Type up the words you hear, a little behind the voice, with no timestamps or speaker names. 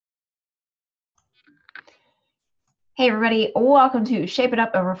Hey everybody, welcome to Shape It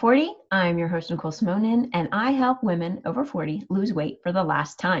Up Over 40. I'm your host, Nicole Simonin, and I help women over 40 lose weight for the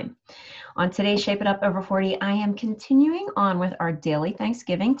last time. On today's Shape It Up Over 40, I am continuing on with our daily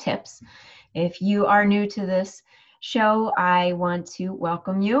Thanksgiving tips. If you are new to this show, I want to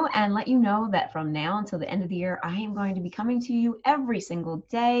welcome you and let you know that from now until the end of the year, I am going to be coming to you every single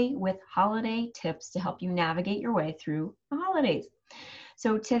day with holiday tips to help you navigate your way through the holidays.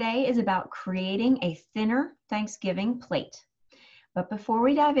 So today is about creating a thinner Thanksgiving plate. But before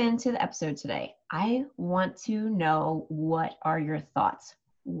we dive into the episode today, I want to know, what are your thoughts?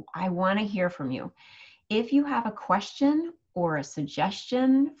 I want to hear from you. If you have a question or a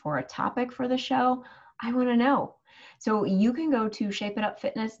suggestion for a topic for the show, I want to know. So you can go to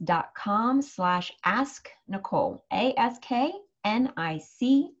shapeitupfitness.com/ask Nicole, AskNicole,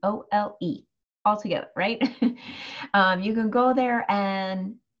 all together, right? You can go there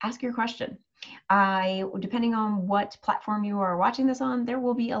and ask your question. Depending on what platform you are watching this on, there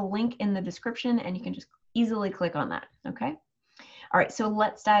will be a link in the description and you can just easily click on that, okay? All right, so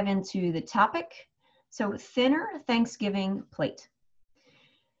let's dive into the topic. So thinner Thanksgiving plate.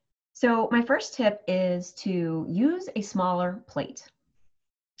 So my first tip is to use a smaller plate.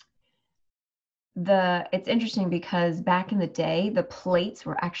 It's interesting because back in the day, the plates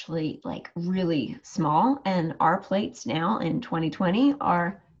were actually like really small, and our plates now in 2020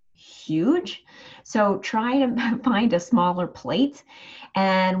 are huge. So try to find a smaller plate.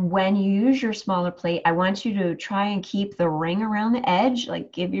 And when you use your smaller plate, I want you to try and keep the ring around the edge,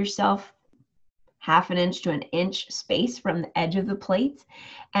 like give yourself half an inch to an inch space from the edge of the plate,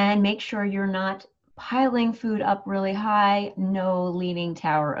 and make sure you're not piling food up really high, no leaning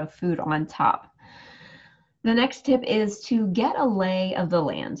tower of food on top. The next tip is to get a lay of the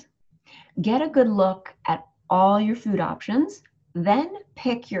land. Get a good look at all your food options, then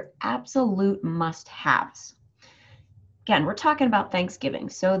pick your absolute must-haves. Again, we're talking about Thanksgiving,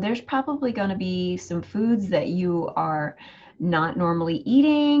 so there's probably going to be some foods that you are not normally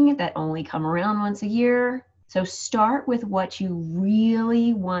eating that only come around once a year. So start with what you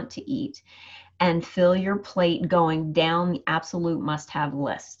really want to eat and fill your plate going down the absolute must-have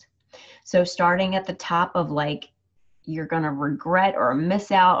list. So starting at the top of like, you're going to regret or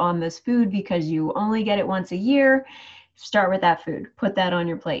miss out on this food because you only get it once a year, start with that food, put that on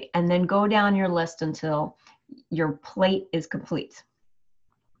your plate, and then go down your list until your plate is complete.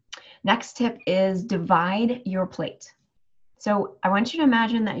 Next tip is divide your plate. So I want you to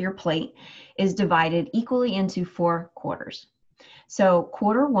imagine that your plate is divided equally into 4 quarters. So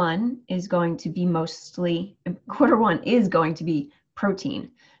quarter one is going to be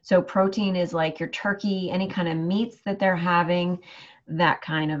protein. So protein is like your turkey, any kind of meats that they're having, that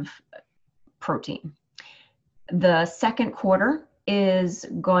kind of protein. The second quarter is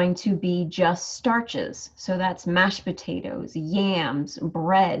going to be just starches. So that's mashed potatoes, yams,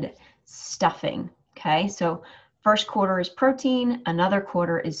 bread, stuffing. Okay, so first quarter is protein, another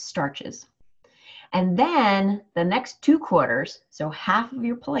quarter is starches. And then the next 2 quarters, so half of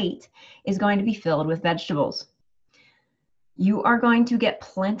your plate, is going to be filled with vegetables. You are going to get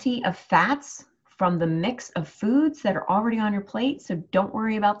plenty of fats from the mix of foods that are already on your plate, so don't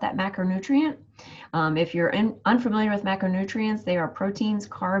worry about that macronutrient. If you're unfamiliar with macronutrients, they are proteins,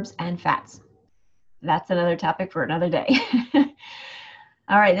 carbs, and fats. That's another topic for another day.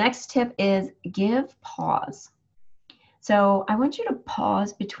 All right, next tip is give pause. So I want you to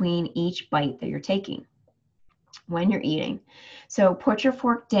pause between each bite that you're taking when you're eating. So put your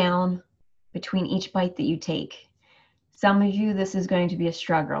fork down between each bite that you take. Some of you, this is going to be a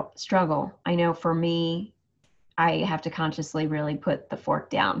struggle. I know for me, I have to consciously really put the fork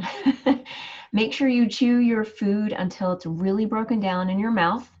down. Make sure you chew your food until it's really broken down in your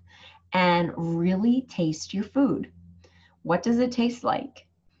mouth and really taste your food. What does it taste like?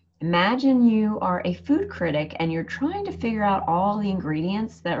 Imagine you are a food critic and you're trying to figure out all the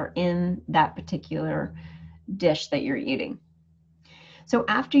ingredients that are in that particular dish that you're eating. So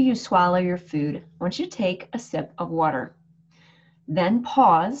after you swallow your food, I want you to take a sip of water. Then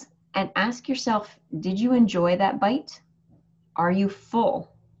pause and ask yourself, did you enjoy that bite? Are you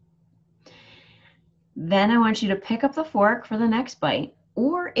full? Then I want you to pick up the fork for the next bite,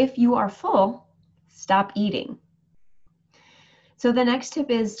 or if you are full, stop eating. So the next tip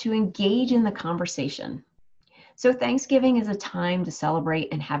is to engage in the conversation. So Thanksgiving is a time to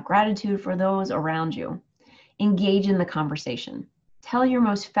celebrate and have gratitude for those around you. Engage in the conversation. Tell your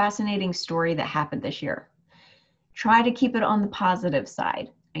most fascinating story that happened this year. Try to keep it on the positive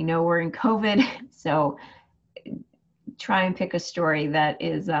side. I know we're in COVID, so try and pick a story that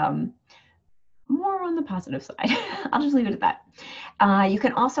is more on the positive side. I'll just leave it at that. You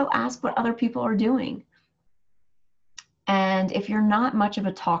can also ask what other people are doing. And if you're not much of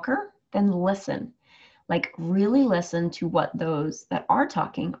a talker, then listen. Like really listen to what those that are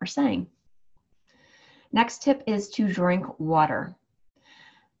talking are saying. Next tip is to drink water.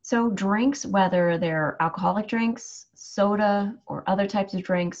 So drinks, whether they're alcoholic drinks, soda, or other types of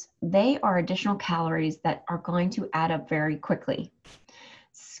drinks, they are additional calories that are going to add up very quickly.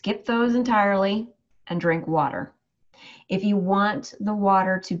 Skip those entirely and drink water. If you want the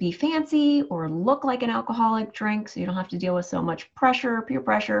water to be fancy or look like an alcoholic drink, so you don't have to deal with so much pressure, peer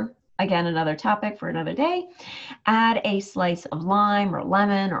pressure, again, another topic for another day, add a slice of lime or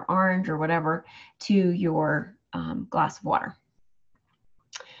lemon or orange or whatever to your glass of water.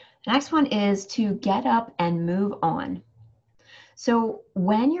 The next one is to get up and move on. So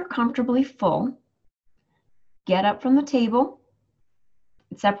when you're comfortably full, get up from the table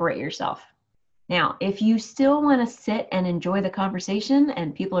and separate yourself. Now, if you still want to sit and enjoy the conversation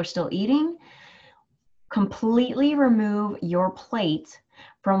and people are still eating, completely remove your plate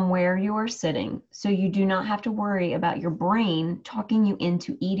from where you are sitting so you do not have to worry about your brain talking you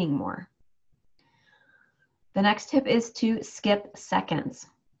into eating more. The next tip is to skip seconds.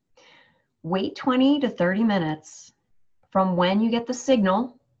 Wait 20 to 30 minutes from when you get the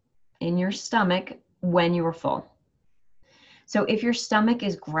signal in your stomach when you are full. So if your stomach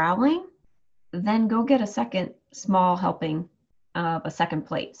is growling, then go get a second small helping of a second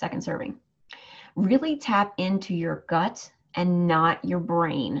plate, second serving. Really tap into your gut and not your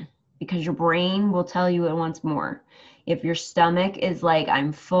brain, because your brain will tell you it wants more. If your stomach is like,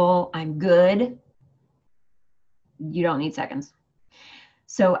 I'm full, I'm good, you don't need seconds.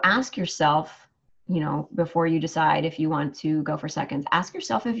 So ask yourself, before you decide if you want to go for seconds, ask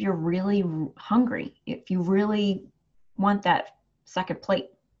yourself if you're really hungry, if you really want that second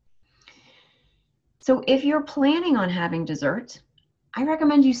plate. So if you're planning on having dessert, I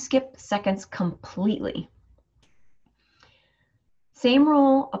recommend you skip seconds completely. Same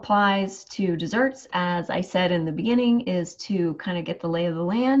rule applies to desserts, as I said in the beginning, is to kind of get the lay of the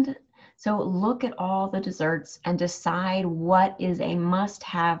land. So look at all the desserts and decide what is a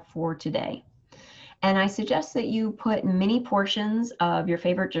must-have for today. And I suggest that you put mini portions of your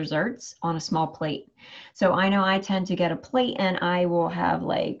favorite desserts on a small plate. So I know I tend to get a plate and I will have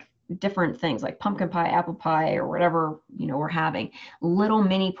like different things like pumpkin pie, apple pie, or whatever, we're having little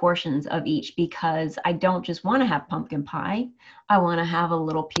mini portions of each, because I don't just want to have pumpkin pie. I want to have a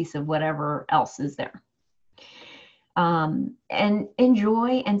little piece of whatever else is there. And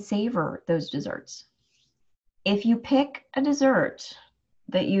enjoy and savor those desserts. If you pick a dessert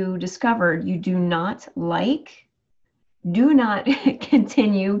that you discovered you do not like, do not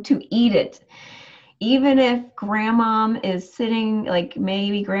continue to eat it. Even if grandma is sitting, like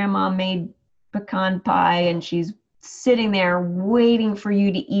maybe grandma made pecan pie and she's sitting there waiting for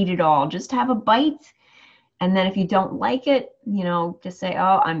you to eat it all, just have a bite. And then if you don't like it, just say,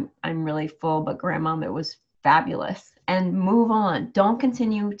 oh, I'm really full, but grandma, it was fabulous, and move on. Don't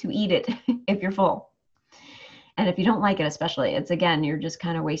continue to eat it if you're full. And if you don't like it, especially, you're just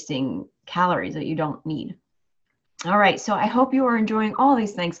kind of wasting calories that you don't need. All right, so I hope you are enjoying all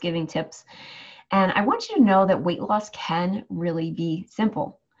these Thanksgiving tips. And I want you to know that weight loss can really be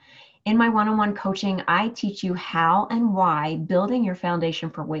simple. In my one-on-one coaching, I teach you how and why building your foundation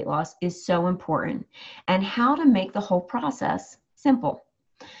for weight loss is so important, and how to make the whole process simple.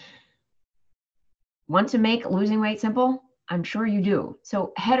 Want to make losing weight simple? I'm sure you do.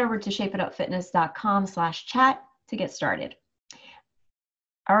 So head over to shapeitupfitness.com/chat to get started.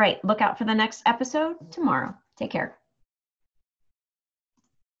 All right, look out for the next episode tomorrow. Take care.